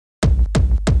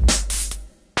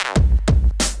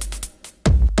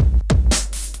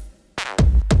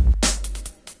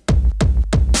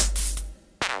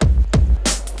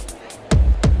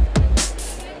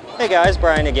guys,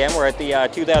 Brian again. We're at the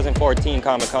 2014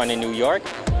 Comic-Con in New York,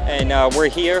 and we're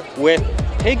here with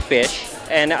Pigfish,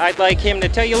 and I'd like him to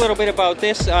tell you a little bit about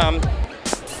this. Here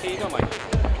you go, Mike.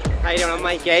 How you doing? I'm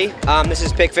Mike A. This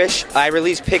is Pigfish. I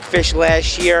released Pigfish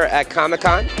last year at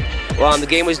Comic-Con. The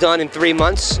game was done in 3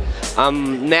 months.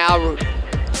 Now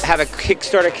have a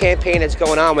Kickstarter campaign that's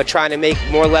going on. We're trying to make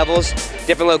more levels,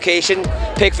 different location.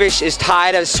 Pigfish is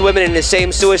tired of swimming in the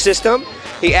same sewer system.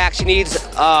 He actually needs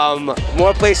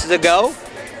more places to go.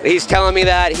 He's telling me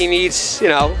that he needs, you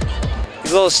know,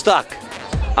 he's a little stuck.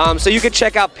 So you can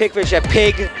check out Pigfish at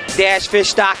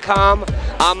pig-fish.com.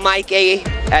 I'm Mike A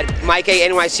at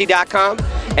MikeANYC.com.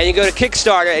 And you go to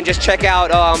Kickstarter and just check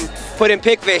out, put in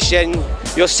Pigfish, and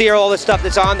you'll see all the stuff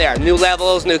that's on there. New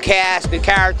levels, new cast, new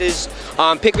characters.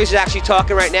 Pigfish is actually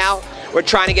talking right now. We're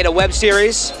trying to get a web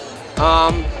series.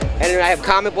 And then I have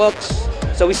comic books.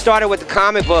 So we started with the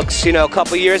comic books, you know, a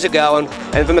couple years ago,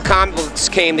 and from the comic books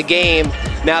came the game.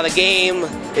 Now the game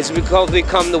is going to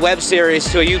become the web series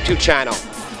to a YouTube channel.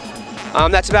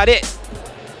 That's about it.